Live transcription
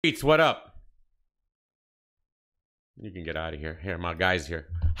Streets, what up? You can get out of here. Here, my guy's here.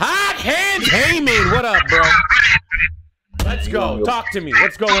 Hot Hands Hammond, what up, bro? Let's go. Talk to me.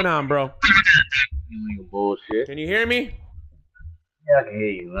 What's going on, bro? Bullshit. Can you hear me? Yeah, I can hear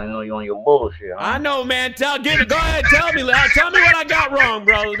you. I know you on your bullshit. Huh? I know, man. Go ahead. Tell me what I got wrong,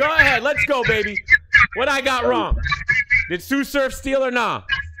 bro. Go ahead. Let's go, baby. What I got wrong? Did Sue Surf steal or not?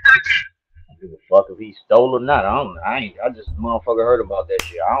 I don't give a fuck if he stole or not. I just motherfucker heard about that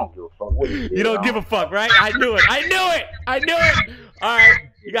shit. I don't give a fuck what he did. You don't give a fuck, right? I knew it. All right.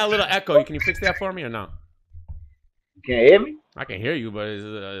 You got a little echo. Can you fix that for me or no? You can't hear me? I can hear you, but it's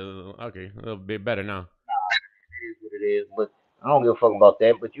okay. A little bit better now. Nah, it is what it is, but I don't give a fuck about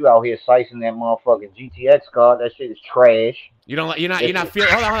that. But you out here slicing that motherfucking GTX card. That shit is trash. You're not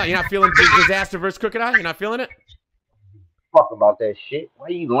feeling. Hold on. You're not feeling Dizaster versus Crooked Eye. You're not feeling it. Fuck about that shit. Why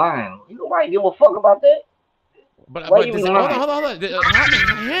are you lying? You nobody give a fuck about that. But hold on.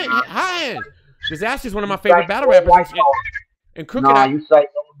 Handz. Dizaster is one of my favorite battle rappers. And Crooked Eye. You cite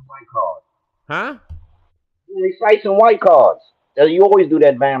some white cards. Huh? They cite some white cards. You always do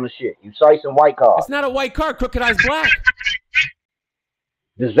that Bama shit. You cite some white cards. It's not a white card. Crooked Eye's black.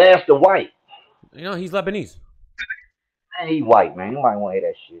 Dizaster white. You know, he's Lebanese. Man, he white, man. Nobody want to hear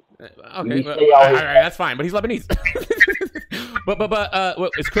that shit. Okay, all right, that's fine. But he's Lebanese. but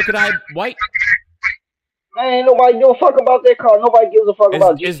is Crooked Eye white? Man, nobody give a fuck about that card. Nobody gives a fuck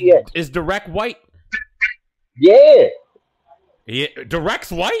about GTX. Is Direct white? Yeah.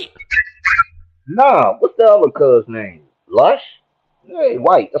 Direct's white? Nah, what's the other cuz name? Lush? Hey,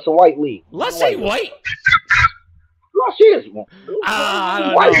 white. That's a white league. Lush ain't white. Lush is one. I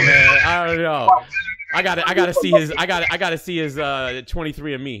don't know, man. I don't know. I gotta see his. I gotta see his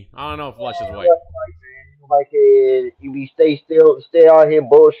 23andMe. I don't know if Lush is white. Like you be stay out here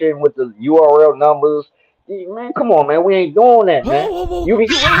bullshitting with the URL numbers. Man, come on, man. We ain't doing that, man. Whoa. Hold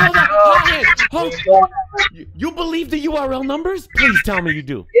on. You believe the URL numbers? Please tell me you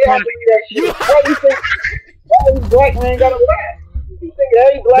do. Yeah, I believe that shit. Why you black man gotta laugh?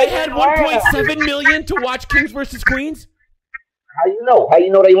 They had 1.7 million to watch Kings versus Queens. How you know? How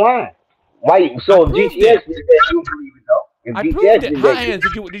you know they lying? Why? So GTX did that, you believe it though? I proved it. Hi, Hanz.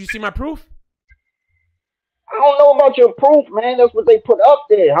 Did you see my proof? I don't know about your proof, man. That's what they put up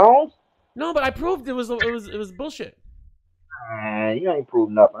there, Holmes. No, but I proved it was bullshit. You ain't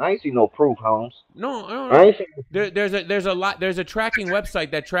proved nothing. I ain't see no proof, Holmes. No. I ain't seen there's a tracking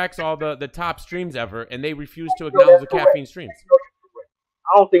website that tracks all the top streams ever, and they refuse to acknowledge the caffeine streams.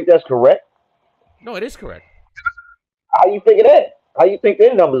 I don't think that's correct. No, it is correct. How you figure that? How you think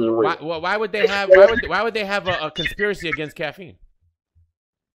their numbers are real? Why would they have a conspiracy against caffeine?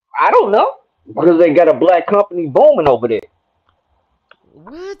 I don't know. Because they got a black company booming over there.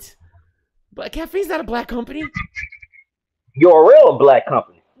 What? But caffeine's not a black company. You're a real black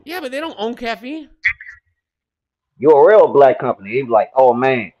company. Yeah, but they don't own caffeine. You're a real black company. They be like, oh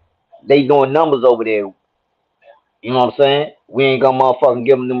man, they doing numbers over there. You know what I'm saying? We ain't gonna motherfucking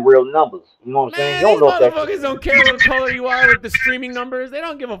give them real numbers. You know what I'm saying? You don't know if motherfuckers don't care what color you are with the streaming numbers. They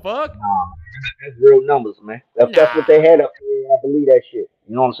don't give a fuck. Nah, that's real numbers, man. That's what they had up there. I believe that shit.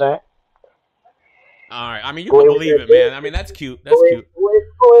 You know what I'm saying? All right. I mean, you can believe it, man. I mean, that's cute. That's cute.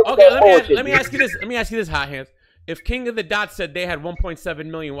 Okay, let me ask you this. Let me ask you this, Hot Hanz. If King of the Dot said they had 1.7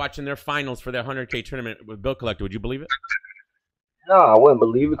 million watching their finals for their 100K tournament with Bill Collector, would you believe it? No, I wouldn't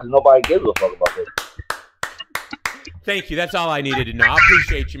believe it because nobody gives a fuck about that. Thank you. That's all I needed to know. I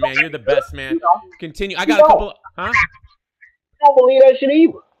appreciate you, man. You're the best, man. Continue. I got a couple. Huh? I don't believe that shit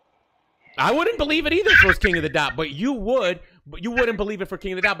either. I wouldn't believe it either if it was King of the Dot, but you would. But you wouldn't believe it for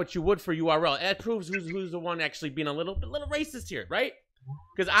King of the Dot, but you would for URL. That proves who's the one actually being a little racist here, right?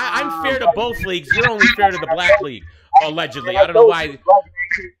 Because I'm fair to both leagues. You're only fair to the black league, allegedly. I don't know why. A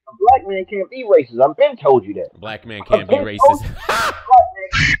black man can't be racist. I've been told you that. Black man can't be racist. Black man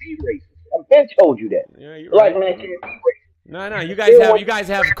can't be racist. I've been told you that. Yeah, you're black right. man can't be racist. No. You guys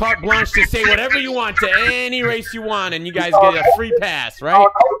have carte blanche to say whatever you want to any race you want, and you guys get a free pass, right?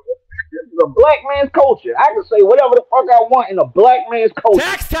 This is a black man's culture. I can say whatever the fuck I want in a black man's culture.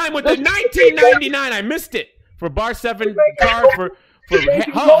 Tax time with the 19.99. I missed it for Bar 7 card for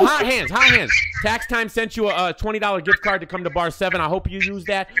Hot Hanz. Tax time sent you a $20 gift card to come to Bar 7. I hope you use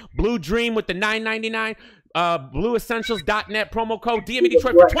that. Blue Dream with the $9.99. BlueEssentials.net promo code DME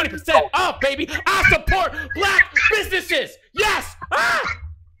Detroit for 20% off, baby. I support black businesses. Yes.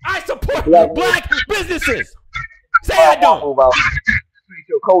 I support black businesses. Say I don't. It's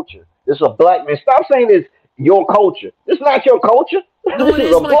your culture. This is a black man. Stop saying this. Your culture. This is not your culture. No, it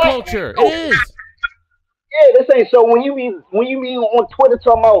is my culture. It is. Yeah, this ain't so. When you be on Twitter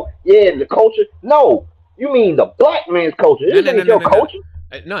talking about the culture. No, you mean the black man's culture. This ain't your culture.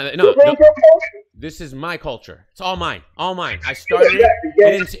 This is my culture. It's all mine. All mine. I started it.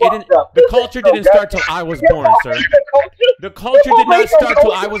 The culture didn't start till I was born, sir. The culture did not start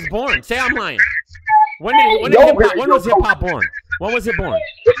till I was born. Say I'm lying. When was hip hop born? When was it born?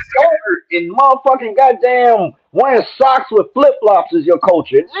 And motherfucking goddamn wearing socks with flip flops is your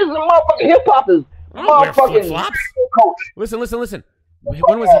culture. This is motherfucking hip hop is motherfucking flip-flops. Listen.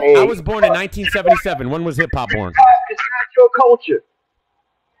 When was I was born in 1977. When was hip hop born? It's not your culture.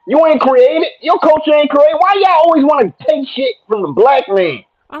 You ain't created. Your culture ain't created. Why y'all always want to take shit from the black man?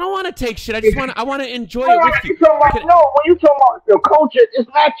 I don't want to take shit. I want to enjoy it with you. When you talking about your culture, it's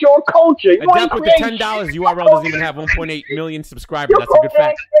not your culture. You Adapt with the $10. URL doesn't even have 1.8 million subscribers. That's a good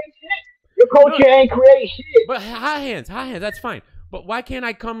fact. Your culture ain't create shit. But high hands, that's fine. But why can't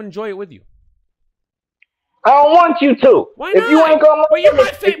I come enjoy it with you? I don't want you to. Why not? If you ain't gonna uplift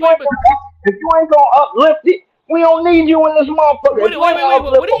it, we don't need you in this motherfucker. What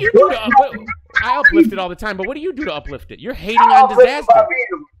do you do to uplift it? I uplift it all the time, but what do you do to uplift it? You're hating on Dizaster. I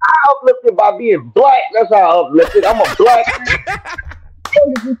uplift it by being black. That's how I uplift it. I'm a black man.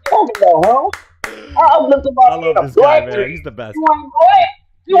 What are you talking about, huh? I uplift it by being a black man. He's the best. You ain't black.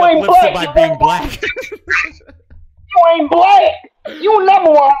 You ain't black. By being black. You ain't black. You never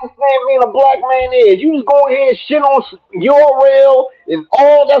want to understand being a black man is. You just go ahead and shit on URL and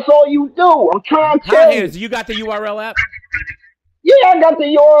all. That's all you do. I'm trying to tell you. You got the URL app? Yeah, I got the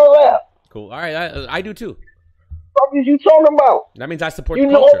URL app. Cool. All right, I do too. What are you talking about? That means I support the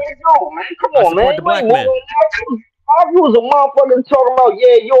culture. You know what you do, man. Come on, man. The black man. If you was a motherfucker talking about,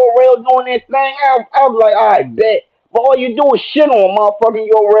 URL doing that thing, I was like, all right, bet. But all you do is shit on motherfucking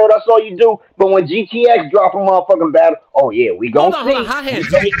URL. That's all you do. But when GTX drop a motherfucking battle, oh yeah, we gonna see. Hold on, hot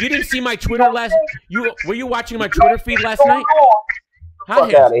hands. You didn't see my Twitter last? Were you watching my Twitter feed last night? Hot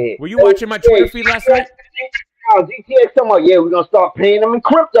hands. Were you watching my Twitter feed last night? GTX talking about, we're gonna start paying them in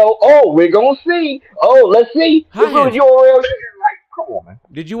crypto. Oh, we're gonna see. Oh, let's see. URL. Like, come on, man.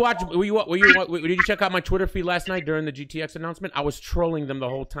 Did you watch? Did you check out my Twitter feed last night during the GTX announcement? I was trolling them the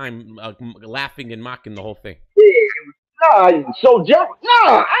whole time, laughing and mocking the whole thing. I ain't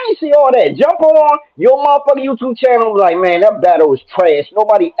see all that. Jump on your motherfucking YouTube channel. Like, man, that battle was trash.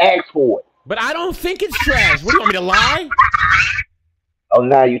 Nobody asked for it. But I don't think it's trash. What do you want me to lie? Oh,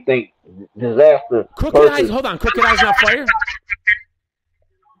 now you think Dizaster. Crooked Eyes. Hold on. Crooked Eyes not fire?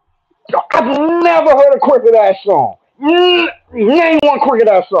 I've never heard a Crooked Eyes song. Name one Crooked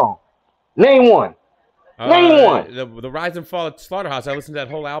Eyes song. Name one. Name one. The Rise and Fall of Slaughterhouse. I listened to that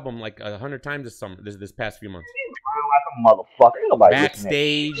whole album like 100 times this past few months. Like a motherfucker. Ain't nobody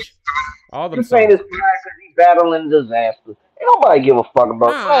Backstage. All them songs. Saying this because he's battling Dizaster. Ain't nobody give a fuck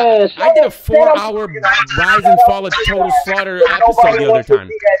about it. I did a 4-hour Rise and Fall of Total Slaughter episode the other time.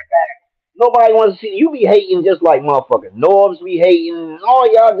 Nobody wants to see you be hating just like motherfucking Norbs be hating. All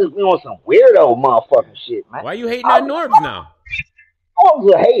y'all just be on some weirdo motherfucking shit, man. Why are you hating on Norbs now?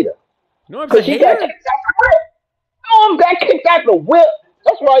 Norbs a hater. Norbs a hater? Got kicked out the whip. Norbs got kicked out the whip.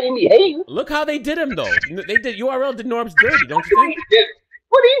 That's why you be hating. Look how they did him, though. They did URL did Norbs dirty, don't you think?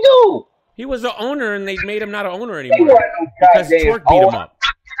 What did he do? He was the owner, and they made him not an owner anymore. Because Twerk beat him up.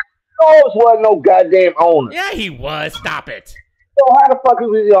 Norbs wasn't no goddamn owner. Yeah, he was. Stop it. So how the fuck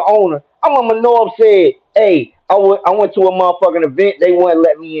was he your owner? I remember Norb said, hey, I went to a motherfucking event, they wouldn't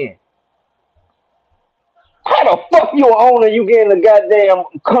let me in. How the fuck you an owner, you getting a goddamn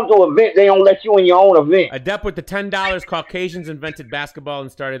come to an event, they don't let you in your own event? Adept with the $10, Caucasians invented basketball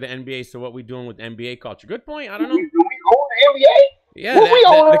and started the NBA, so what we doing with NBA culture? Good point, I don't know. Do we own the NBA? Yeah,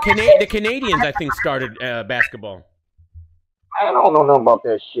 the Canadians, I think, started basketball. I don't know nothing about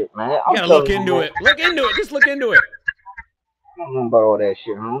that shit, man. You gotta look into it. Look into it, just look into it. I don't know about all that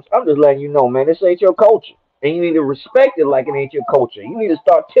shit, man. I'm just letting you know, man, this ain't your culture. And you need to respect it like it ain't your culture. You need to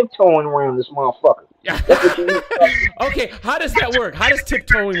start tiptoeing around this motherfucker. That's what you need to start. Okay, how does that work? How does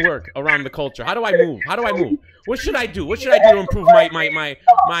tiptoeing work around the culture? How do I move? How do I move? What should I do? What should I do to improve my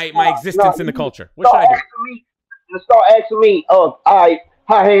existence in the culture? What should I do? Start asking me, all right,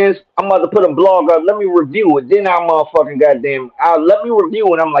 hi Hands, I'm about to put a blog up. Let me review it. Then I'm motherfucking goddamn. Let me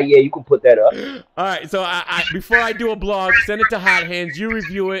review it. I'm like, yeah, you can put that up. All right. So before I do a blog, send it to Hot Hands. You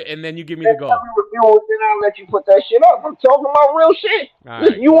review it, and then you give me the go. Let me review it, then I'll let you put that shit up. I'm talking about real shit.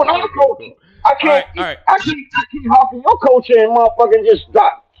 Right, you and our culture. I can't hop in your culture and motherfucking just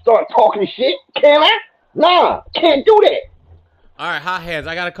start talking shit. Can I? Nah, can't do that. All right, Hot Hands.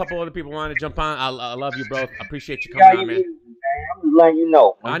 I got a couple other people wanting to jump on. I love you, bro. I appreciate you coming on, man. I'm just letting you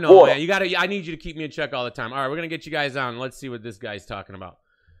know. I know, man. I need you to keep me in check all the time. All right, we're gonna get you guys on. Let's see what this guy's talking about.